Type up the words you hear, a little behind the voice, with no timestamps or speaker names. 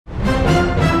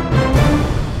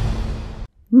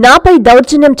నాపై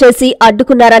దౌర్జన్యం చేసి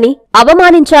అడ్డుకున్నారని,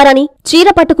 అవమానించారని,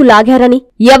 చీరపట్టుకు లాగారని,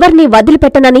 ఎవర్నీ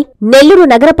వదిలిపెట్టనని నెల్లూరు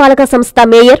నగరపాలక సంస్థ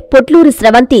మేయర్ పొట్లూరి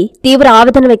స్రవంతి తీవ్ర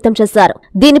ఆవేదన వ్యక్తం చేశారు.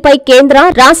 దీనిపై కేంద్ర,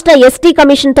 రాష్ట్ర ఎస్టీ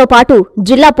కమిషన్తో పాటు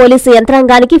జిల్లా పోలీసు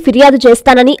యంత్రాంగానికి ఫిర్యాదు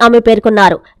చేస్తానని ఆమె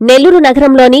పేర్కొన్నారు. నెల్లూరు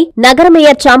నగరంలోని నగర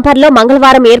మేయర్ ఛాంబర్లో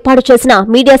మంగళవారం ఏర్పాటు చేసిన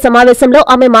మీడియా సమావేశంలో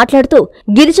ఆమె మాట్లాడుతూ,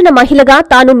 గిరిజన మహిళగా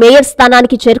తాను మేయర్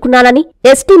స్థానానికి చేరుకున్నానని,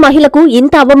 ఎస్టీ మహిళకు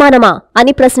ఇంత అవమానమా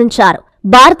అని ప్రశ్నించారు.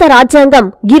 భారత రాజ్యాంగం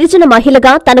గిరిజన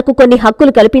మహిళగా తనకు కొన్ని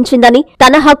హక్కులు కల్పించిందని,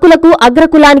 తన హక్కులకు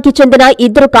అగ్రకులానికి చెందిన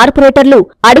 2 కార్పొరేటర్లు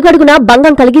అడుగడుగునా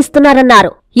భంగం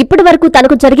కలిగిస్తున్నారన్నారు. ఇప్పటివరకు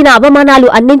తనకు జరిగిన అవమానాలు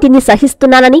అన్నింటినీ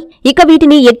సహిస్తున్నానని, ఇక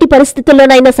వీటిని ఎట్టి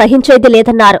పరిస్థితుల్లోనైనా సహించేది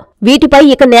లేదన్నారు. వీటిపై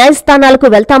ఇక న్యాయస్థానాలకు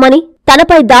వెళ్తామని,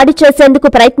 తనపై దాడి చేసేందుకు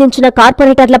ప్రయత్నించిన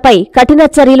కార్పొరేటర్లపై కఠిన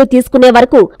చర్యలు తీసుకునే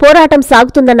వరకు పోరాటం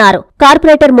సాగుతుందన్నారు.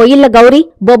 కార్పొరేటర్ మొయిళ్ల గౌరీ,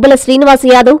 బొబ్బల శ్రీనివాస్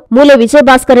యాదవ్, మూలె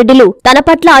విజయభాస్కర్ రెడ్డిలు తన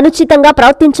పట్ల అనుచితంగా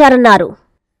ప్రవర్తించారన్నారు.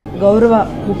 గౌరవ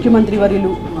ముఖ్యమంత్రి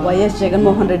వర్యులు వైఎస్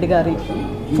జగన్మోహన్ రెడ్డి గారి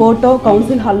ఫోటో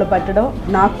కౌన్సిల్ హాల్లో పెట్టడం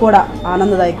నాకు కూడా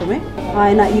ఆనందదాయకమే.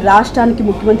 ఆయన ఈ రాష్ట్రానికి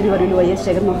ముఖ్యమంత్రి వర్యులు వైఎస్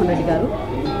జగన్మోహన్ రెడ్డి గారు.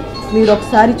 మీరు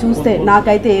ఒకసారి చూస్తే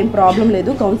నాకైతే ఏం ప్రాబ్లం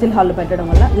లేదు కౌన్సిల్ హాల్లో పెట్టడం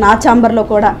వల్ల. నా ఛాంబర్లో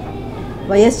కూడా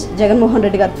వైఎస్ జగన్మోహన్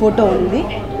రెడ్డి గారి ఫోటో ఉంది.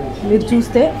 మీరు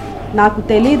చూస్తే నాకు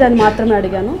తెలియదని మాత్రమే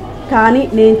అడిగాను, కానీ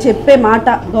నేను చెప్పే మాట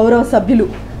గౌరవ సభ్యులు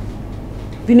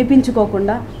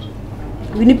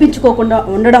వినిపించుకోకుండా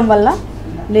ఉండడం వల్ల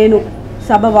నేను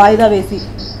సభ వాయిదా వేసి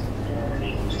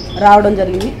రావడం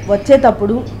జరిగింది.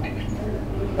 వచ్చేటప్పుడు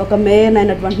ఒక మేయర్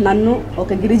అయినటువంటి నన్ను,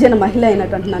 ఒక గిరిజన మహిళ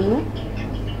అయినటువంటి నన్ను,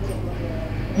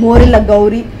 మోరిళ్ళ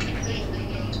గౌరీ,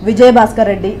 విజయభాస్కర్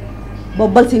రెడ్డి,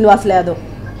 బొబ్బల శ్రీనివాస్ యాదవ్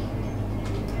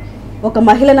ఒక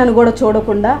మహిళ నన్ను కూడా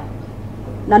చూడకుండా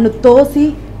నన్ను తోసి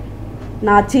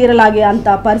నా చీరలాగే అంత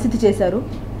పరిస్థితి చేశారు.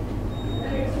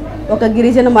 ఒక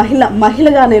గిరిజన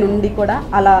మహిళగా నేను ఉండి కూడా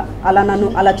నన్ను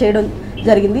అలా చేయడం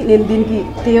జరిగింది. నేను దీనికి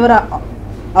తీవ్ర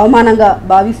అవమానంగా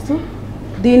భావిస్తూ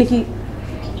దీనికి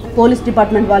పోలీస్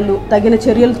డిపార్ట్మెంట్ వాళ్ళు తగిన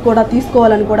చర్యలు కూడా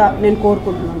తీసుకోవాలని కూడా నేను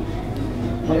కోరుకుంటున్నాను.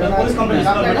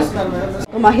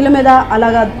 మహిళ మీద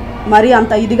అలాగా మరీ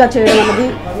అంత ఇదిగా చేయడం అనేది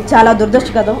చాలా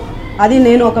దురదృష్టకరం. అది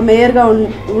నేను ఒక మేయర్గా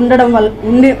ఉండడం వల్ల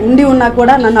ఉండి ఉన్నా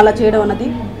కూడా నన్ను అలా చేయడం అన్నది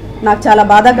నాకు చాలా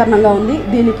బాధాకరంగా ఉంది.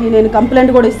 దీనికి నేను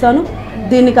కంప్లైంట్ కూడా ఇస్తాను.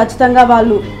 దీన్ని ఖచ్చితంగా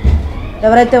వాళ్ళు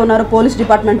ఎవరైతే ఉన్నారో పోలీస్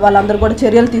డిపార్ట్మెంట్ వాళ్ళందరూ కూడా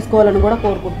చర్యలు తీసుకోవాలని కూడా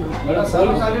కోరుకుంటున్నాను.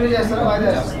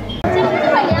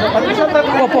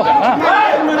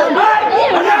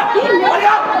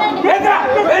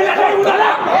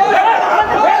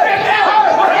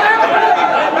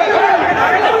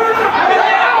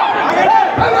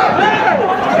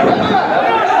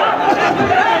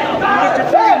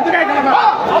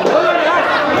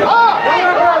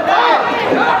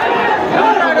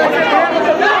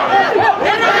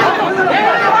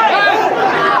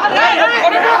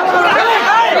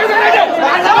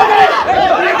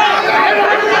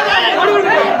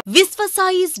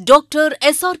 Visvasai's Dr.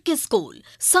 SRK School.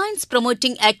 Science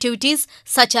promoting activities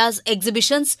such as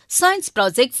exhibitions, science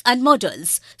projects and models,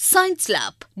 science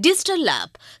lab, digital lab,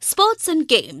 sports and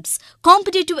games,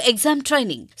 competitive exam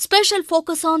training, special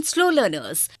focus on slow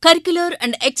learners, curricular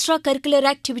and extracurricular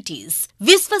activities.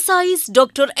 Visvasai's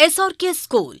Dr. SRK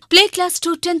School. Play class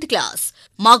to 10th class.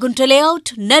 Magunta Layout,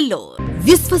 Nellore.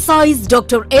 Visvasai's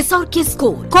Dr. SRK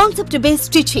School. Concept-based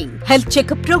teaching, health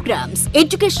checkup programs,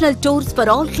 educational tours for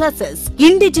all classes,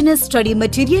 indigenous study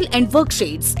material and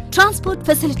worksheets, transport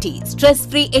facilities,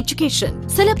 stress-free education,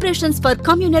 celebrations for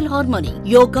communal harmony,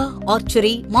 yoga,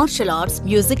 archery, martial arts,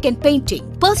 music and painting.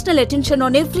 Personal attention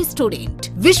on every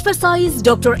student. Visvasai's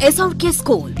Dr. SRK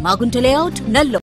School. Magunta Layout, Nellore.